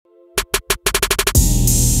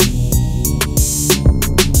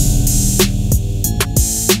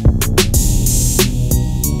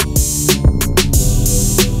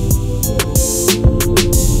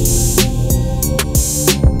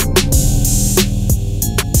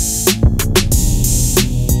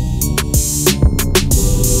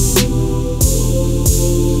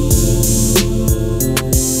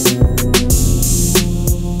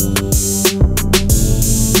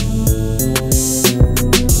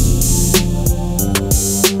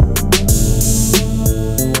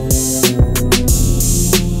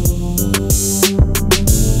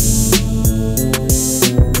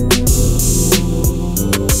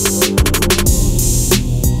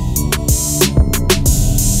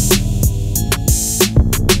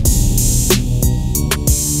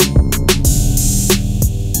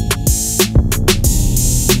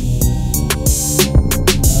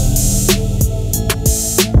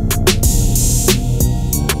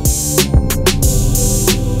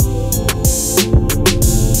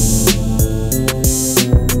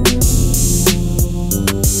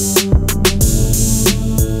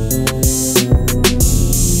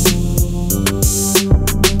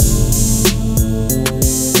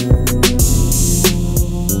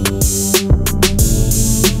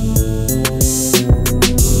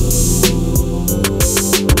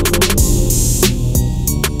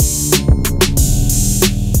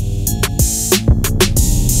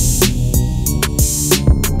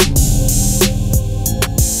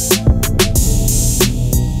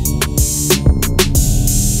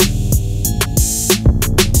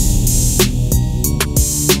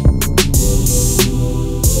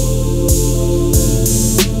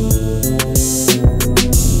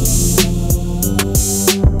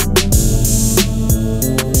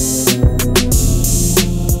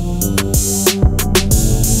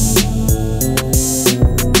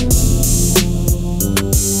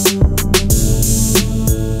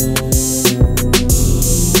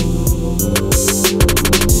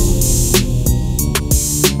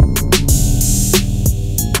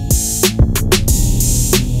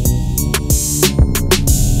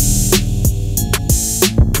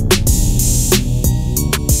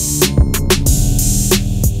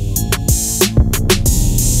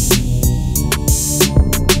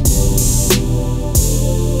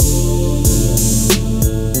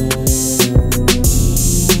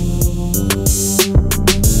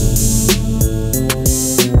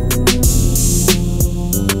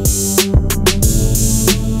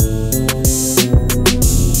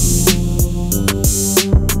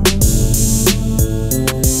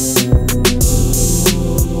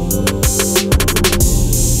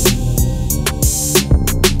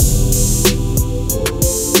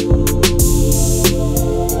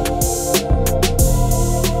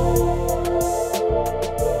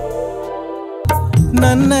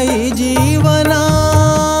ಈ ಜೀವನ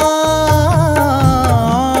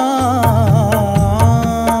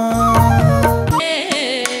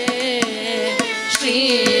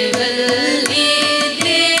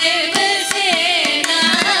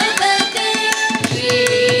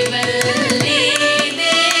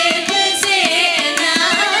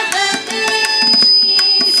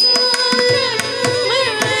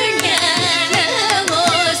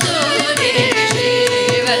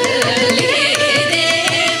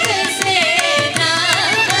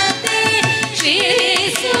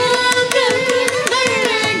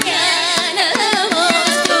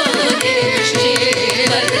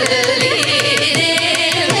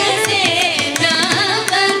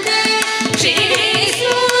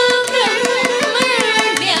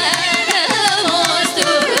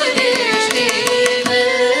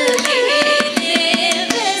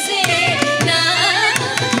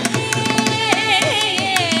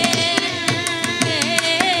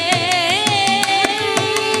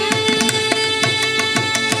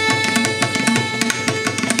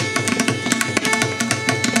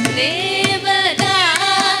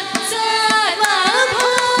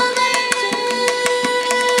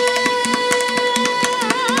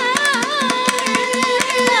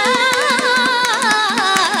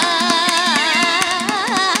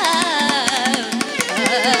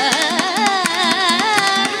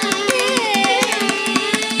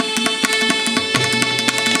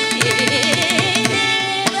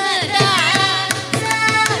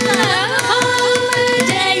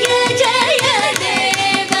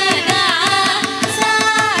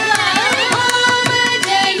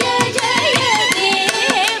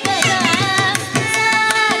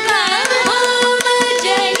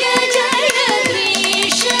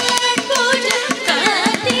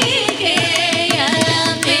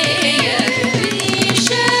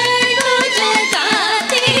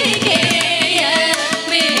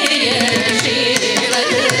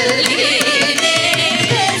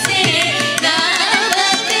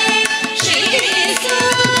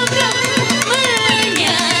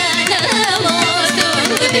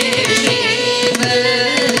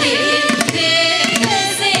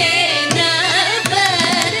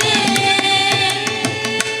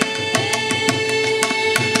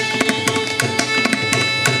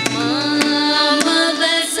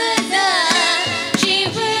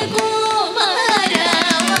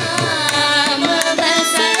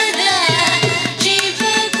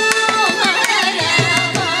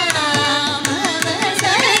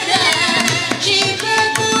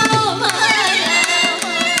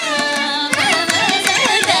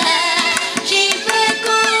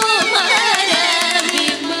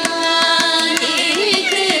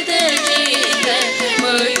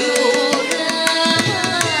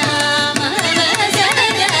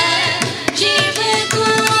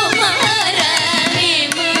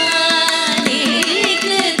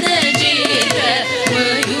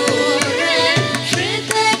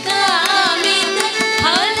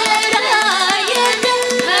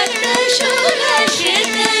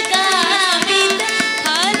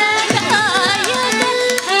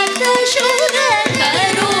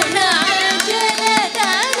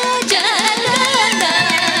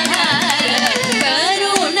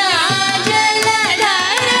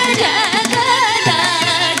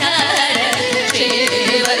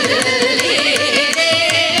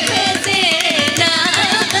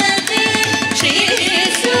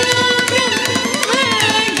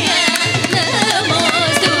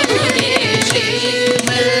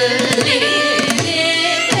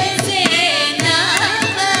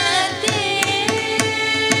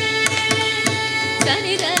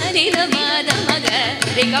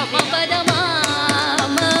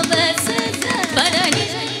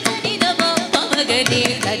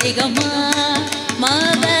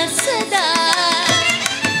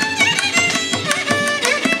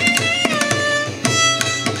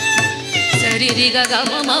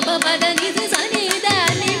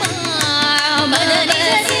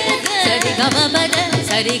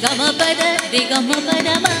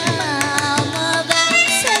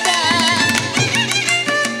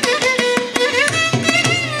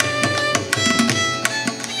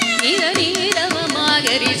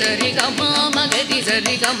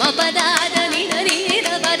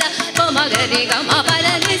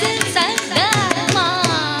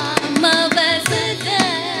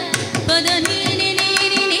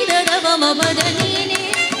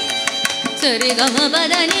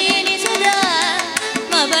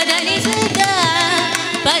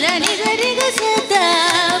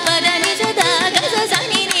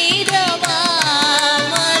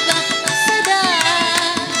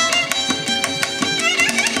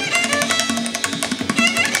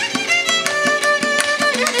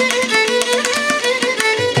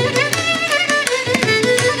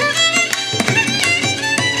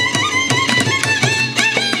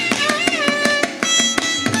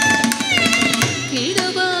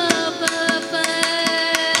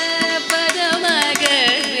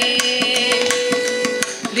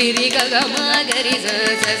ಗ ಗ ಮ ಗರಿ ಸ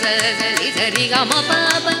ಸ ಸ ರಿ ಸ ರಿ ಗ ಮ ಪ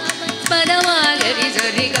ಪ ಪದಮ ಗರಿ ಸ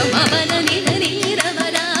ರಿ ಗ ಮ ಪ ದ ನಿ ದ ನಿ ರ ಮ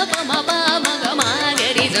ರ ಪ ಮ ಪ ಮ ಗ ಮ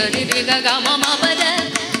ಗರಿ ಸ ರಿ ಗ ಗ ಮ ಮ ಪ ದ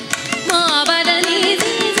ಮ ಪ ದ ನಿ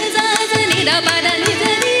ಸಿ ಸ ಸ ಸ ನಿ ದ ಪ ದ ನಿ ಸ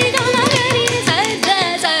ರಿ ಗ ಮ ಗರಿ ಸ ದ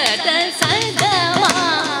ಸ ದ ಸ ದ ಮ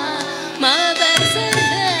ಮ ಪ ಸ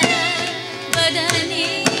ದ ಪ ದ ನಿ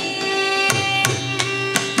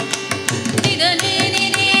ನಿ ದ ನಿ ನಿ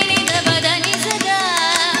ನಿ ನಿ ದ ಪ ದ ನಿ ಸ ದ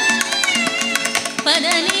ಪ ದ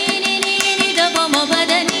ನಿ ನಿ ನಿ ನಿ ದ ಪ ಮ ಪ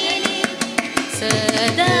ದ ನಿ ನಿ ಸ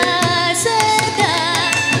ದ ಸ ದ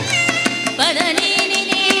ಪ ದ ನಿ ನಿ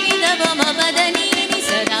ನಿ ನಿ ದ ಪ ಮ ಪ ದ ನಿ ನಿ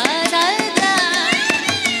ಸ ದ ಸ ದ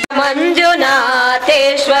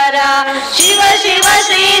ಮಂಜುನಾಥೇಶ್ವರ ಶಿವ ಶಿವ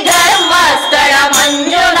ಶ್ರೀ ಧರ್ಮಸ್ಥಳ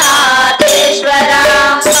ಮಂಜುನಾಥೇಶ್ವರ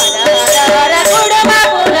ಹರ ಕುಡುಮ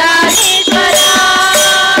ಪುರಾಣೇಶ್ವರ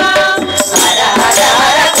ಹರ ಹರ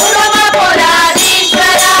ಹರ ಕುಡುಮ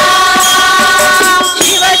ಪುರಾಣೇಶ್ವರ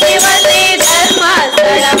ಶಿವ ಶಿವ ಶ್ರೀ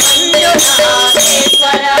ಧರ್ಮಸ್ಥಳ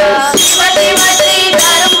ಮಂಜುನಾಥೇಶ್ವರ ಶಿವ ಶಿವ ಶ್ರೀ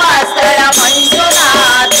ಧರ್ಮಸ್ಥಳ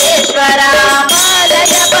ಮಂಜುನಾಥೇಶ್ವರ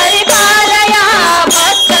ಪಾಲಯ ಪರಿಪಾಲಯ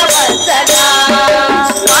ಭಕ್ತವತ್ಸಲ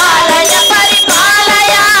ಪಾಲಯ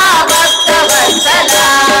ಪರಿಪಾಲಯ ಭಕ್ತವತ್ಸಲ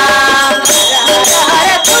ಹರ ಹರ ಹರ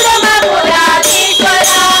ಕುಡುಮ ಪುರಾಧೀಶ್ವರ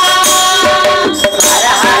ಹರ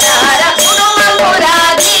ಹರ ಹರ ಕುಡುಮ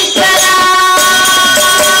ಪುರಾಧೀಶ್ವರ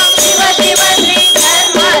ಶಿವ ಶಿವ ಶ್ರೀ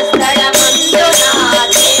ಧರ್ಮಸ್ಥಳ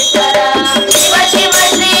ಮಂಜುನಾಥೇಶ್ವರ ಶಿವ ಶಿವ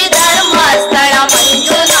ಶ್ರೀ ಧರ್ಮಸ್ಥಳ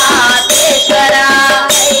ಮಂಜುನಾಥೇಶ್ವರ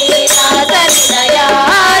ಕೈಲಾಸ ನಿಲಯ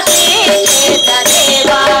ಶ್ರೀ ಕ್ಷೇತ್ರ ದೇವ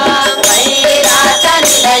ಕೈಲಾಸ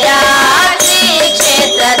ನಿಲಯ ಶ್ರೀ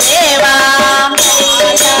ಕ್ಷೇತ್ರ ದೇವ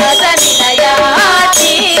ಕೈಲಾಸ ನಿಲಯ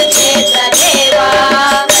ಶ್ರೀ ಕ್ಷೇತ್ರ ದೇವ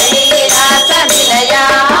ಕೈಲಾಸ ನಿಲಯ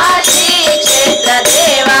ಶ್ರೀ ಕ್ಷೇತ್ರ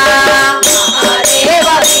ದೇವ ಮಹಾದೇವ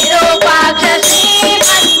ವಿರೂಪಾಕ್ಷ ಶ್ರೀ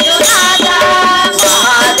ಮಂಜುನಾಥ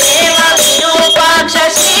ಮಹಾದೇವ ವಿರೂಪಾಕ್ಷ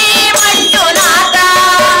ಶ್ರೀ ಮಂಜುನಾಥ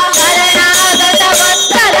ಶರಣಾಗತ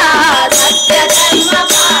ವತ್ಸಲ ಸತ್ಯ ಧರ್ಮ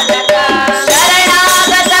ಪಾಲಕ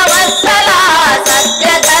ಶರಣಾಗತ ವತ್ಸಲ ಸತ್ಯ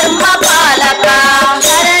ಧರ್ಮ ಪಾಲಕ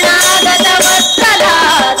ಶರಣಾಗತ ವತ್ಸಲ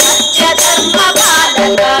ಸತ್ಯ ಧರ್ಮ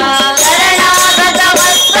ಪಾಲಕ ಶರಣಾಗತ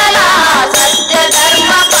ವತ್ಸಲ ಸತ್ಯ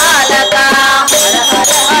ಧರ್ಮ ಪಾಲಕ ಹರ ಹರ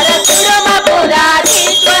ಹರ ಕುಡುಮ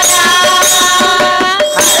ಪುರಾಧೀಶ್ವರ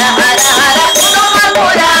ಹರ ಹರ ಹರ ಕುಡುಮ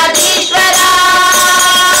ಪುರಾಧೀಶ್ವರ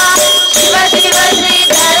ಶಿವ ಶಿವ ಶ್ರೀ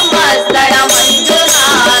ಧರ್ಮಸ್ಥಳ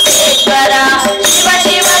ಮಂಜುನಾಥೇಶ್ವರ ಶಿವ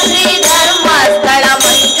ಶಿವ ಶ್ರೀ ಧರ್ಮಸ್ಥಳ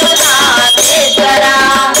ಮಂಜುನಾಥೇಶ್ವರ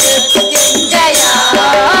ಮೃತ್ಯುಂಜಯ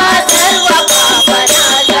ಸರ್ವ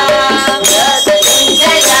ಪಾಪನಾಶ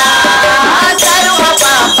ಮೃತ್ಯುಂಜಯ ಸರ್ವ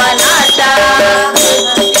ಪಾಪನಾಶ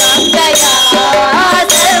ಮೃತ್ಯುಂಜಯ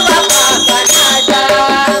ಸರ್ವ ಪಾಪನಾಶ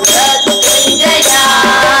ಮೃತ್ಯುಂಜಯ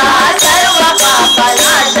ಸರ್ವ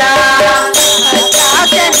ಪಾಪನಾಶ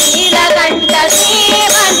ಸಹಸ್ರಾಕ್ಷ ನೀಲಕಂಠ ಶ್ರೀ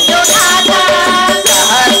ಮಂಜುನಾಥ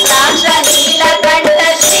ಸಹಸ್ರಾಕ್ಷ ನೀಲಕಂಠ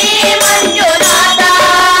ಶ್ರೀ ಮಂಜುನಾಥ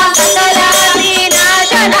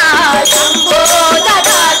ಸಕಲಾದಿನಾಶನ ಶಂಭೋ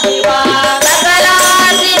ಸದಾ ಶಿವ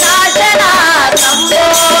ಸಕಲಾದಿನಾಶನ ಶಂಭೋ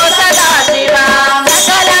ಸದಾ ಶಿವ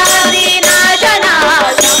ಸಕಲಾದಿನಾಶನ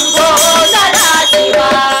ಶಂಭೋ ಸದಾ ಶಿವ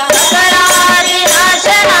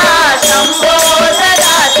ಸಕಲಾದಿನಾಶನ ಶಂಭೋ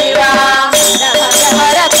ಸದಾ ಶಿವ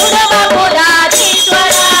ಹರ ಹರ ಹರ ಕುಡುಮ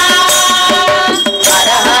ಪುರಾಧೀಶ್ವರ ಹರ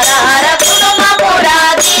ಹರ ಹರ ಕುಡುಮ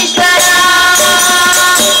ಪುರಾಧೀಶ್ವರ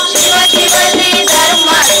ಶಿವ ಶಿವ ಶ್ರೀ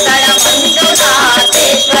ಧರ್ಮಸ್ಥಳ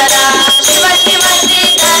ಮಂಜುನಾಥೇಶ್ವರ ಶಿವ ಶಿವ ಶ್ರೀ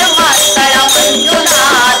ಧರ್ಮಸ್ಥಳ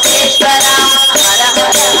ಮಂಜುನಾಥೇಶ್ವರ ಹರ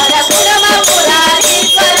ಹರ ಹರ ಕುಡುಮ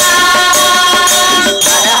ಪುರಾಧೀಶ್ವರ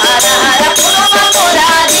ಹರ ಹರ ಹರ ಕುಡುಮ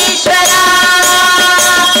ಪುರಾಧೀಶ್ವರ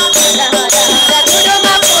ಹರ ಹರ ಹರ ಕುಡುಮ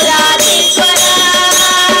ಪುರಾಧೀಶ್ವರ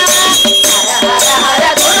ಹರ ಹರ ಹರ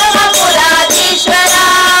ಕುಡುಮ ಪುರಾಧೀಶ್ವರ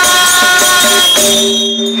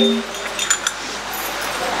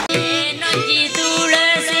ನೊಂಜಿ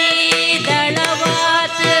ತುಳಸಿ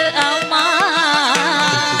ದಳವಾತ್ ಅಮ್ಮ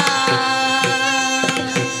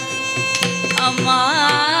ಅಮ್ಮ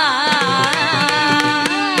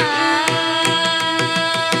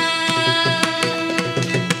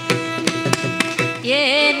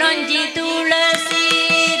ಏನೊಂಜಿ ತುಳಸಿ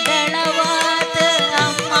ದಳವಾತ್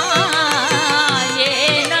ಅಮ್ಮ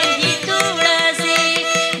ಏನೊಂಜಿ ತುಳಸಿ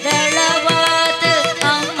ದಳವಾತ್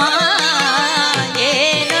ಅಮ್ಮ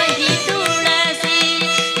ಏನೊಂಜಿ ತುಳಸಿ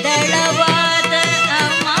ದಳವಾತ್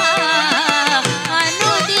ಅಮ್ಮ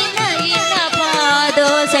ಅನುದಿನ ಇನ ಪಾದೋ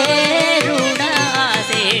ಸೇರುಣ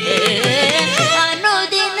ಸೇಡು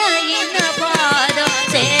ಅನುದಿನ ಇನ ಪಾದೋ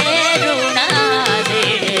ಸೇರುಣ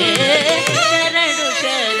ಸೇಡು ಶರಣು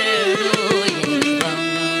ಶರಣು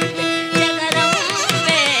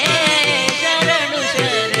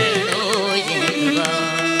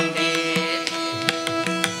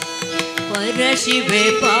ಶಿವೆ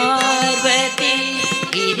ಪಾರ್ವತಿ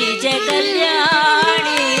ಗಿರಿಜ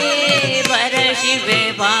ಕಲ್ಯಾಣಿ ಪರ ಶಿವೆ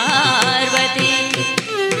ಪಾರ್ವತಿ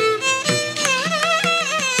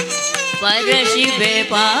ಪರ ಶಿವೆ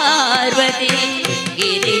ಪಾರ್ವತಿ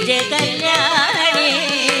ಗಿರಿಜ ಕಲ್ಯಾಣಿ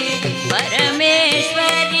ಪರಮೇಶ್ವರಿಯೇ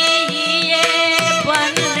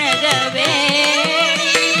ಪನ್ನಗವೇಣಿ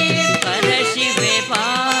ಪರ ಶಿವೆ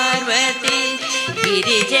ಪಾರ್ವತಿ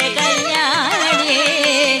ಗಿರಿಜ ಕಲ್ಯಾಣಿ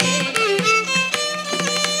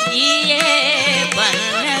ಈಯೇ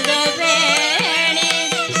ಪನ್ನಗವೇಣಿ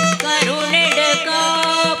ಕರುಣೆಡ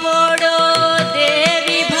ಕಾಪೋಡೋ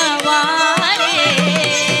ದೇವಿ ಭವಾನಿ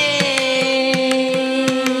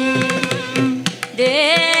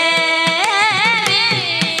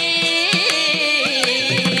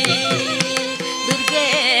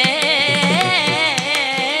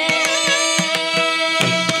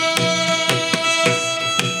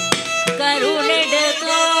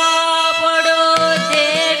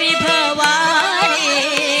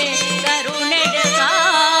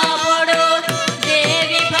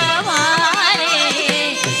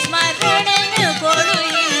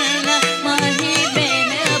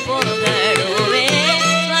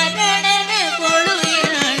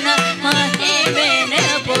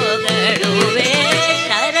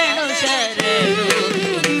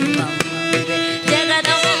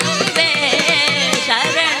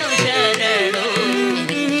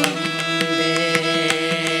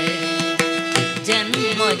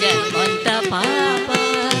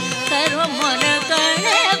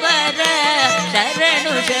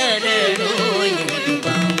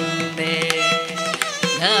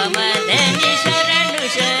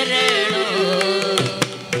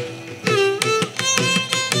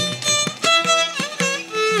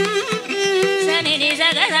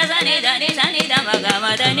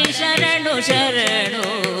ಮದನಿ ಶರಣು ಶರಣು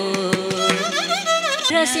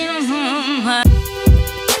ನರಸಿಂಹ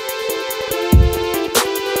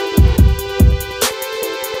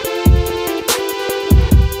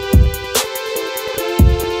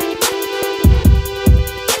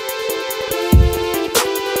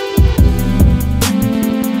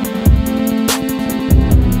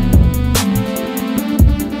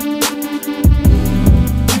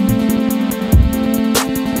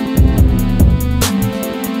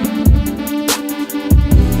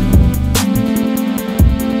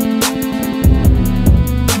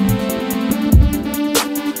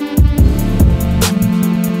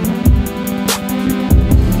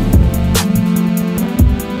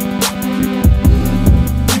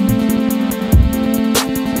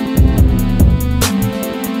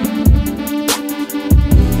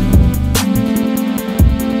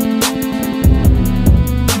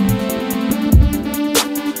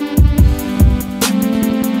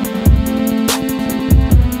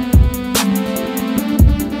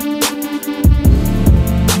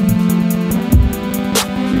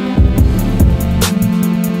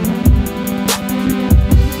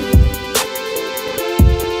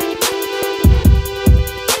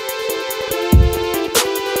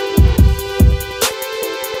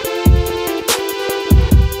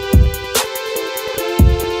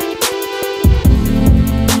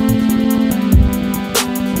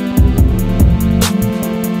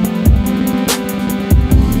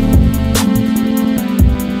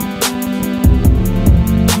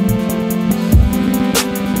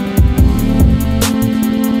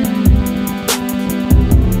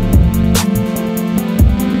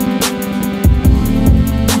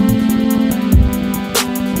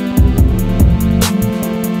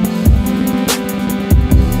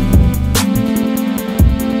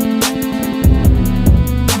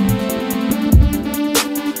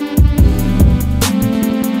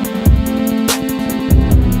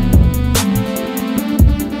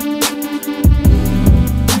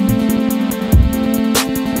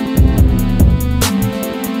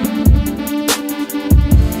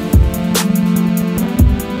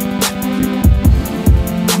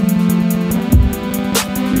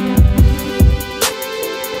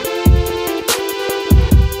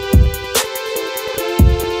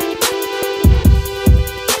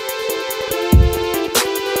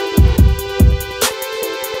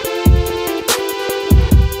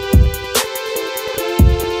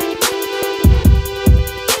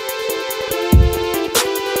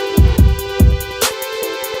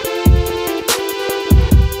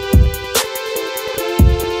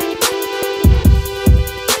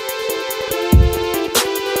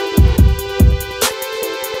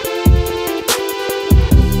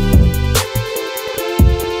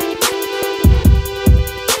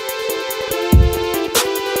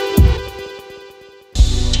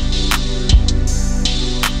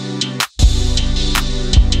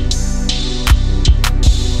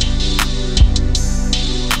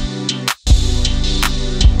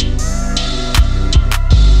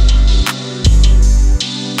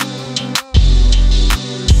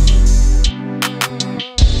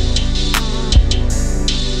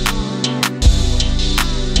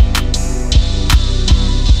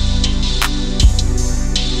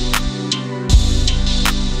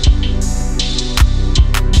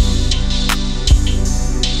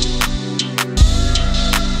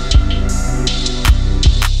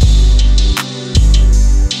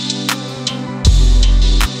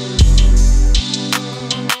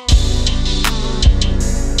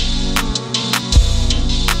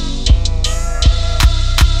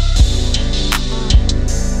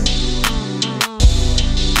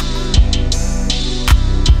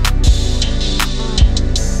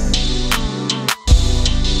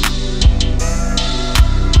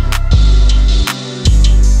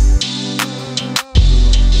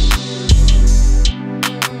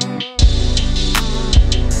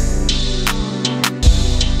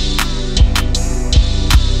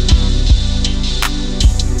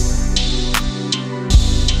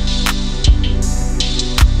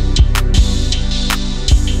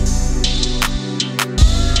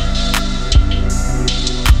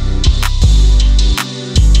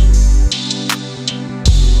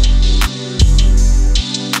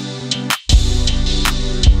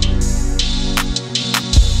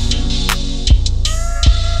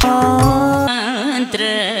ಮಂತ್ರ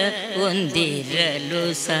ಒಂದಿರಲು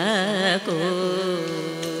ಸಾಕು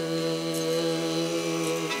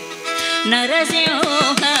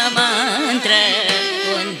ನರಸಿಂಹ ಮಂತ್ರ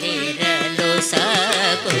ಒಂದಿರಲು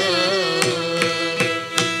ಸಾಕು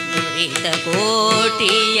ದುರಿತ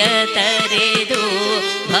ಕೋಟಿಯ ತರೆದು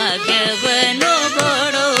ಭಾಗ್ಯವನ್ನು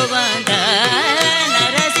ಕೊಡುವಂತ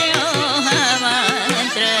ನರಸಿಂಹ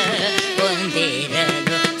ಮಂತ್ರ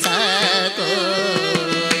ಒಂದಿರಲು ಸಾಕು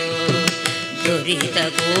ದುರಿತ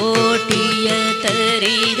ಕೋಟಿಯ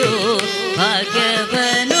ತರಿದು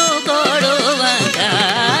ಭಾಗ್ಯವನ್ನು ಕೊಡುವಂತ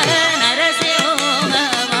ನರಸಿಂಹ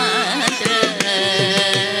ಮಂತ್ರ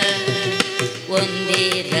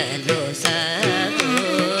ಒಂದಿರಲು ಸಾಕು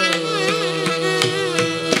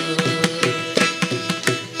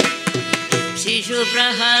ಶಿಶು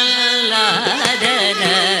ಪ್ರಹ್ಲಾದನ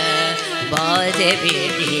ಬಾಧೆ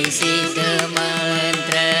ಬಿಡಿಸಿದ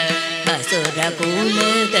ಮಂತ್ರ ಅಸುರ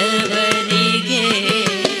ಕುಲದವರಿಗೆ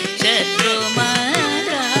ಶತ್ರು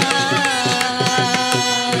ಮಂತ್ರ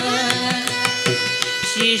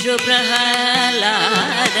ಶಿಶು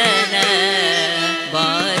ಪ್ರಹ್ಲಾದನ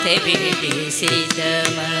ಬಾಧೆ ಬಿಡಿಸಿದ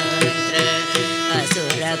ಮಂತ್ರ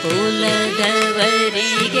ಅಸುರ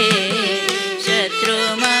ಕುಲದವರಿಗೆ ಶತ್ರು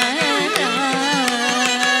ಮಂತ್ರ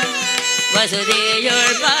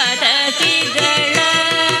ವಸುದೆಯೊಳ್ ಪಾತಕಿಗಳ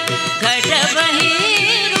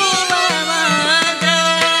ಘಟಬಹಿರುವ ಮಂತ್ರ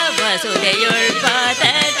ವಸುದೆಯೊಳ್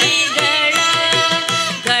ಪಾತಕಿಗಳ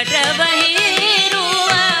ಘಟಬಹಿರುವ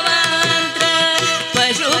ಮಂತ್ರ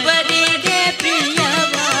ಪಶುಪತಿಗೆ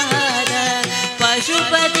ಪ್ರಿಯವಾದ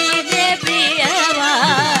ಪಶುಪತಿಗೆ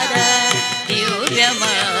ಪ್ರಿಯವಾದ ದಿವ್ಯ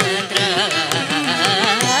ಮಂತ್ರ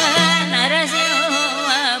ನರಸಿಂಹ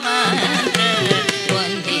ಮಂತ್ರ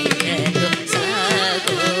ಒಂದಿರಲು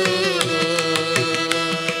ಸಾಕು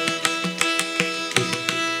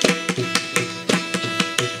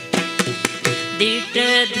ದಿಟ್ಟ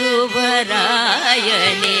ಧ್ರುವರಾಯನಿಗೆ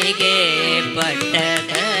ಪಟ್ಟ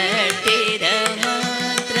ಕಟ್ಟಿದ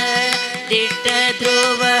ಮಂತ್ರ ದಿಟ್ಟ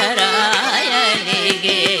ಧ್ರುವರಾಯನಿಗೆ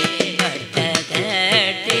ಪಟ್ಟ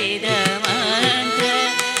ಕಟ್ಟಿದ ಮಂತ್ರ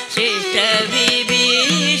ಶಿಷ್ಟ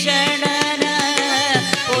ವಿಭೀಷಣನ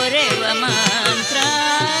ಪೊರೆವ ಮಂತ್ರ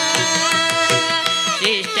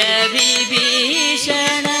ಶಿಷ್ಟ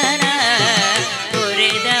ವಿಭೀಷಣನ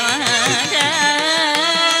ಪೊರೆದ ಮಂತ್ರ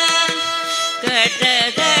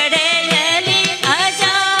ಕಡೆಯಲ್ಲಿ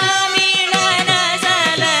ಅಜಾಮಿಳನ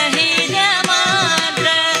ಸಲಹಿದ ಮಾತ್ರ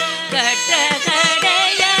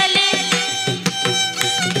ಕಡೆಯಲ್ಲಿ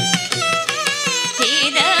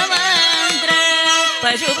ಹಿದ ಮಂತ್ರ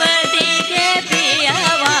ಪಶುಪತಿಗೆ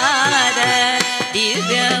ಪ್ರಿಯವಾದ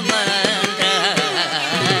ದಿವ್ಯ ಮಂತ್ರ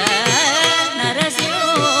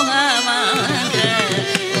ನರಸಿಂಹ ಮಂತ್ರ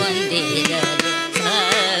ಒಂದಿರಲು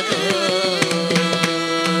ಸಾಕು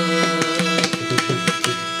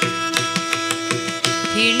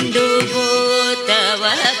ಹಿಂಡು ಭೂತವ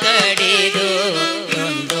ಕಡಿದು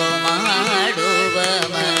ಒಂದು ಮಾಡುವ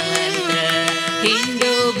ಮಂತ್ರ ಹಿಂಡು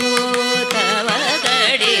ಭೂತವ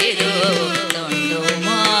ಕಡಿದು ಒಂದು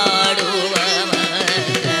ಮಾಡುವ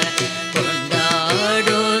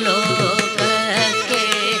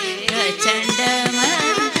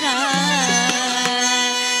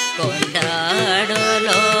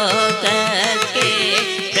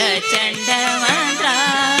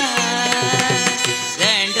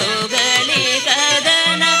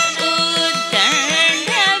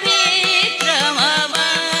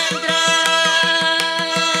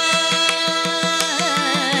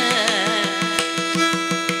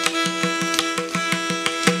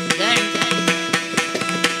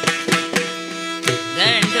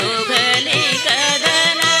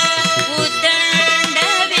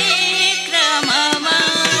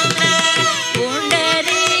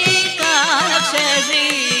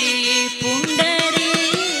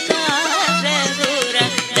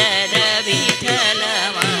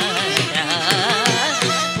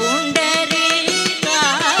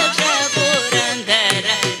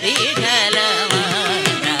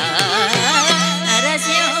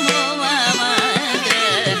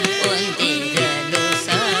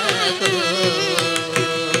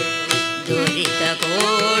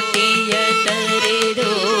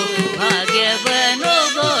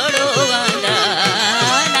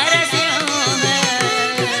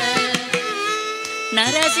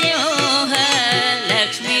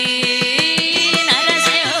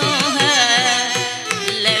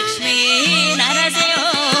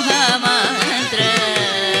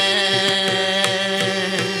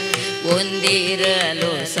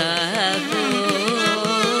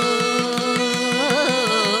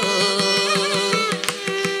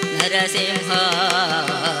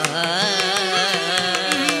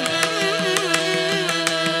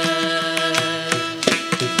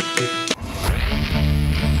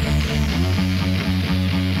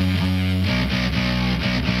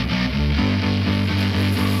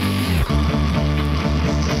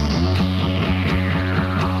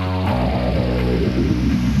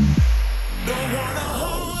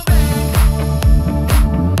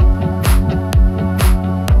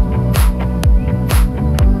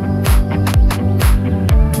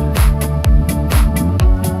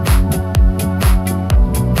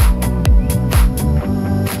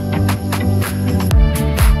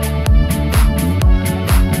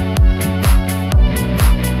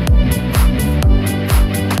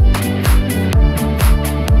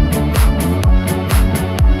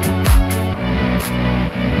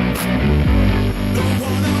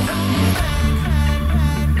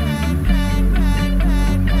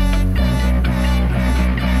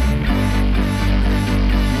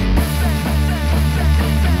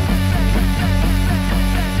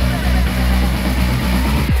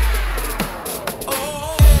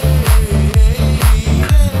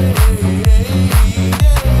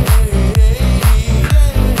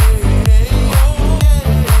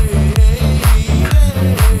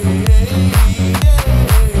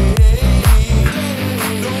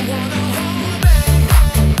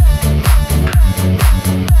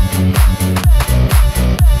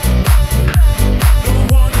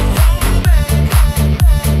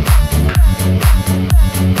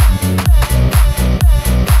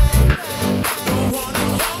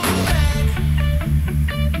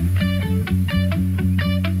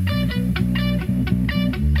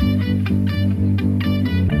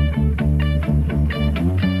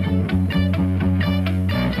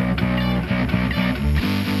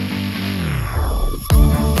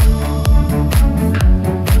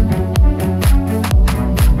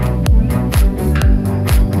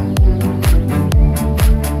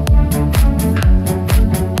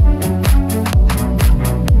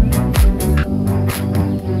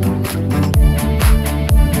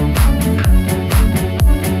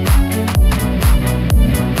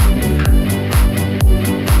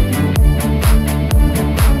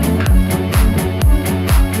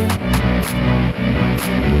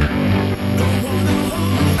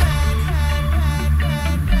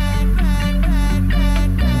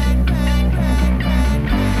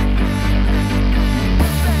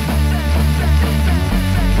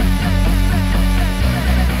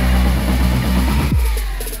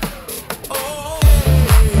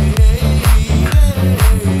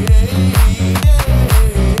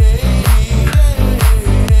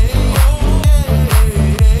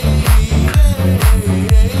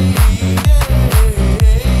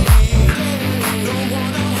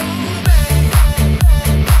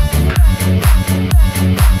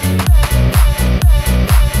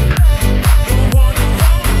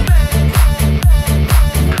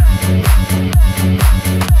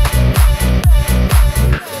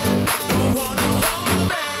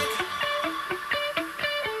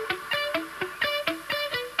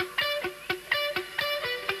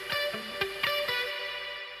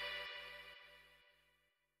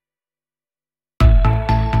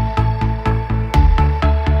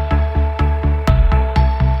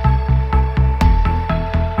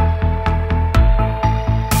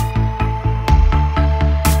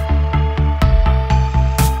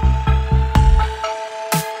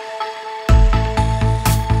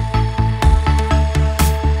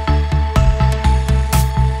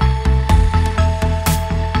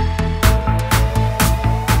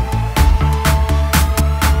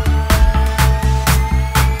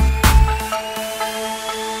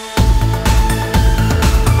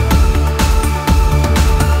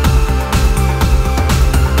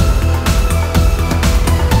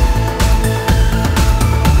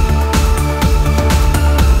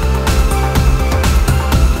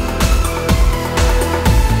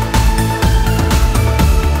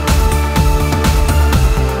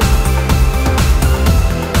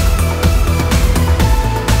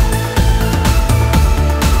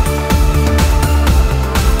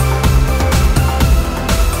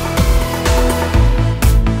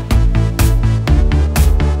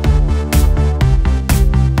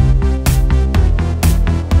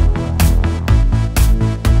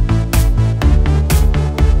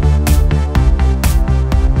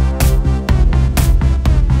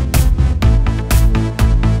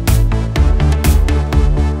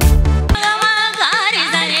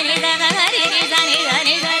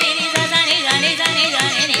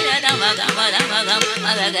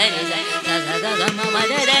ಮಗ ಗರಿ ಸ ಗ ಗ ಮ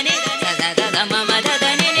ಮದ ನಿ ಸ ಗ ಗ ಮ ಮದ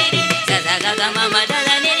ನಿ ನಿ ಸ ಗ ಗ ಮ ಮದ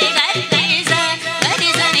ನಿ ನಿ ಗರಿ ಸ ಗರಿ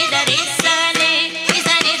ಸ ನಿ ದ ನಿ ಸ ನಿ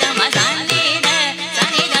ದ ಮ ಸ ನಿ ದ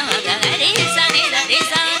ಮ ಗ ಗರಿ ಸ ನಿ ದ ಮ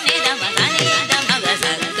ಸ ನಿ ದ ಮ ಗ ಸ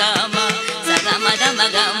ಗ ಮ ದ ಮ ಗ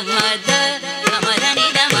ಮ ದ ಗ ಮ ದ ನಿ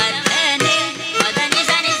ದ ಮ ದ ನಿ ಮ ದ ನಿ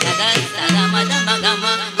ಸ ನಿ ಸ ಗ ಮ ದ ಮ ಗ ಮ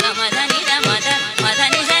ಗ ಮ ದ ನಿ ದ ಮ ದ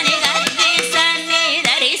ನಿ ಸ ನಿ ಗರಿ ಸ ನಿ ದ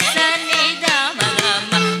ಸ ನಿ ದ ಮ ಗ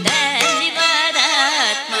ಮ ದ ನಿ ಪ ದ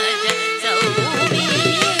ಮ ದ ಸೌಮಿ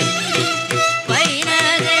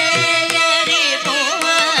ವೈನದೇಯರಿ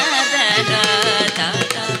ಪುವದನ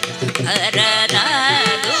ತತ ಹರದ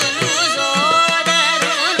ದುಲು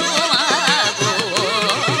ಸೋದರುಲು ಮಾಗೋ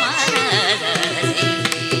ಮನದ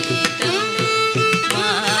ಸೀತ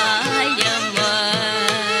ಮಾಯಮ್ಮ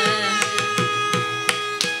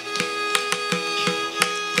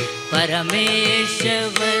ಪರಮೇಶ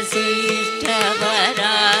ವಸಿಷ್ಠ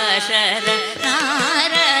ಪರಾಶರ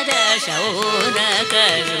ನಾರದ ಶೌನಕ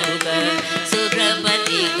ಶುಕ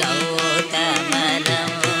ಸುರಪತಿ ಗೌತಮ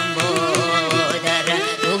ಲಂಬೋದರ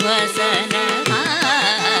ಉಭಸನ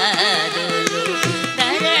ಮಾದುಲು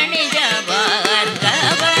ಧರಣಿಜ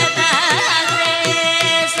ಭಾರ್ಗವತಾರೇ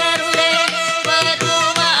ಸರುಳೆ ಬರುವಾರೆಲ್ಲರೂ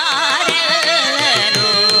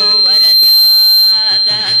ವರತ್ಯಾಗ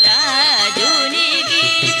ರಾಜುನಿಗಿ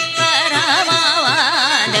ಪರಮವಾದವುಲು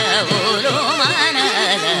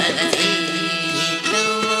ಮನದ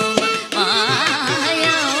ಸೀತವ್ವ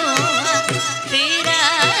ಮಾಯವ್ವ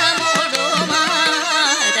ಶ್ರೀರಾಮುಡು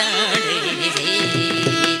ಮಾತಾಡಿ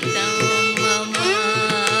ಸೀತವ್ವ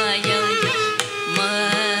ಮಾಯವ್ವ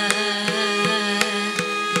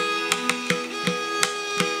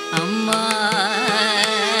ಅಮ್ಮ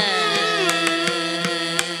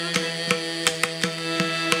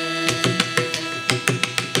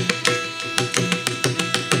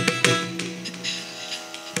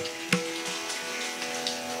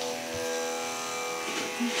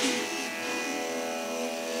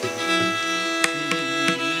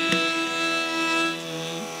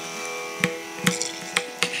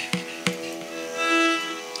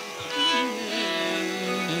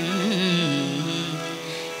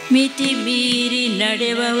ಮಿತಿ ಮೀರಿ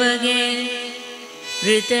ನಡೆಯುವವಗೆ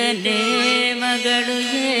ಮೃತನೇ ಮಗಳು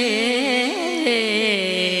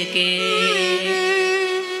ಏಕೆ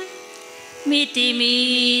ಮಿತಿ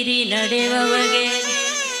ಮೀರಿ ನಡೆಯುವವಗೆ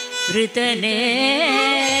ಮೃತನೇ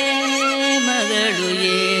ಮಗಳು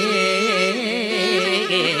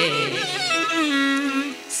ಏಕೆ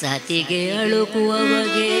ಸತಿಗೆ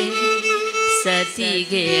ಅಳುಕುವವಗೆ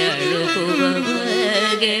ಸತಿಗೆ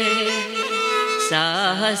ಅಳುಕುವವಗೆ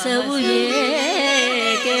ಸಾಹಸವು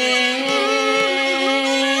ಏಕೆ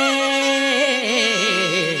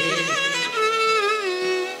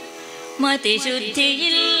ಮತಿ ಶುದ್ಧಿ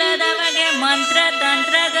ಇಲ್ಲದವಗೆ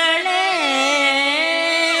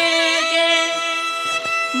ಮಂತ್ರತಂತ್ರಗಳೇಕೆ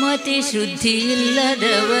ಮತಿ ಶುದ್ಧಿ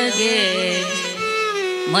ಇಲ್ಲದವಗೆ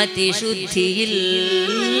ಮತಿ ಶುದ್ಧಿ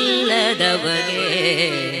ಇಲ್ಲದವಗೆ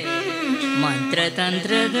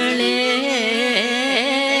ಮಂತ್ರತಂತ್ರಗಳೇ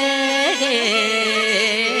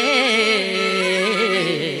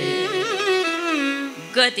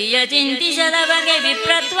ಗತಿಯ ಚಿಂತಿಸದವಗೆ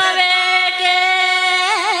ವಿಪ್ರತ್ವವೇಕೆ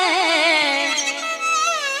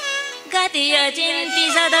ಗತಿಯ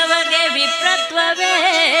ಚಿಂತಿಸದವಗೆ ವಿಪ್ರತ್ವವೇಕೆ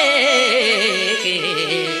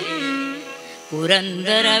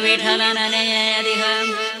ಪುರಂದರ ವಿಠಲನ ನೆನೆಯದಿಹ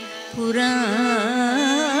ಪುರಂದರ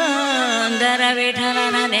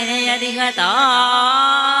ವಿಠಲನ ನೆನೆಯದಿಹ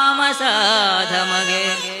ತಾಮಸಾಧಮಗೆ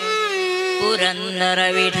ಪುರಂದರ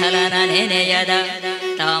ವಿಠಲನ ನೆನೆಯದ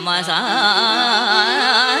ತಾಮಸಾಧಮಗೆ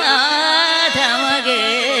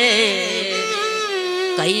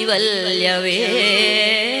ಕೈವಲ್ಯವೇ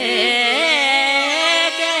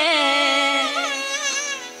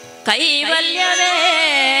ಕೈವಲ್ಯವೇ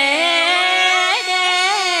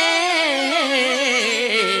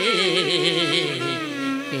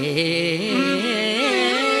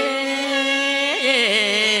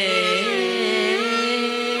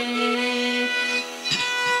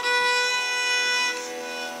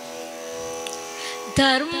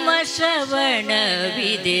ಧರ್ಮ ಶ್ರವಣ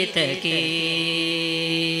ವಿದಿತಕ್ಕೆ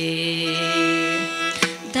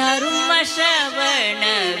ಧರ್ಮ ಶ್ರವಣ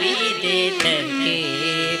ವಿದಿತಕ್ಕೆ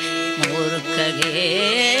ಮೂರ್ಖಗೆ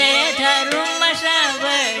ಧರ್ಮ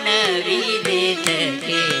ಶ್ರವಣ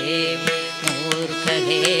ವಿದಿತಕ್ಕೆ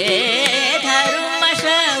ಮೂರ್ಖಗೆ ಧರ್ಮ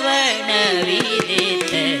ಶ್ರವಣ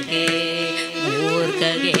ವಿದಿತಕ್ಕೆ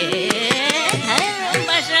ಮೂರ್ಖಗೆ ಧರ್ಮ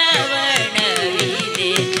ಶ್ರವಣ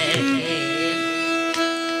ವಿದಿತಕ್ಕೆ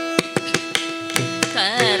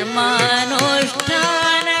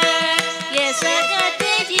ಕರ್ಮಾನುಷ್ಠಾನ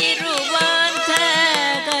ಎಸಗತೆಗಿರುವಂಥ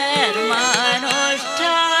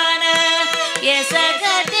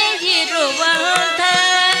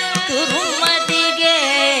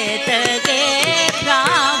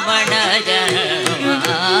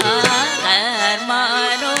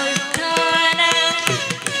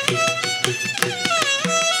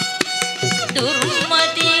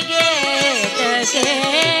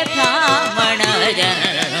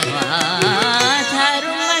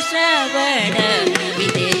ಶ್ರವಣ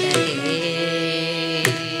ವಿದೇತಗೆ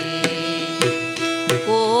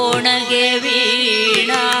ಕೋಣಗೆ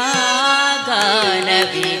ವೀಣಾ ಗಾನ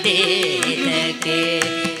ವಿದೇತಗೆ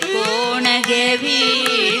ಕೋಣಗೆ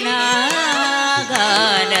ವೀಣಾ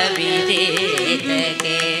ಗಾನ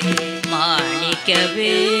ವಿದೇತಗೆ ಮಾಣಿಕ್ಯ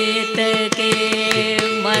ವೇತಗೆ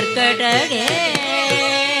ಮರ್ಕಟಗೆ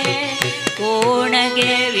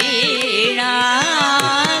ಕೋಣಗೆ ವೀಣಾ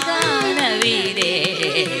ಗಾನ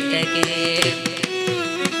ವಿದೇತಗೆ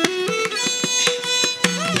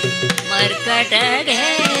ಮರ್ಕಟಗೆ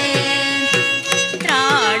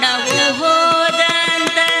ತ್ರಾಣವು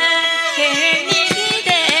ಹೋದಂತ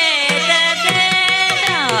ಹೆಣ್ಣಿಗಿದೆ ತಗೆ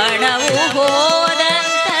ತ್ರಾಣವು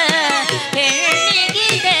ಹೋದಂತ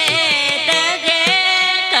ಹೆಣ್ಣಿಗಿದೆ ತಗೆ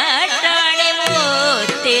ಕಟ್ಟಣಿ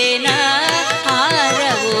ಮುತ್ತಿನ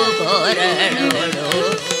ಹಾರವು ಕೊರಳೋಳು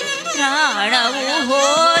ತ್ರಾಣವು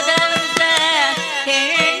ಹೋದಂತ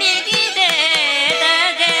ಹೆಣ್ಣಿಗಿದೆ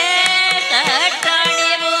ತಗೆ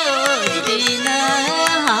ಕಟ್ಟಣಿ ಮುತ್ತಿನ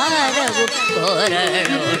ಹಾರವು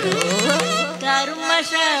ಕೊರಳೋಳು ಧರ್ಮ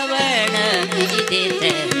ಶ್ರವಣ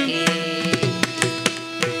ವಿದಿತಗೆ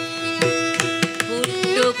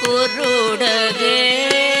ಹುಟ್ಟು ಕುರುಡಗೆ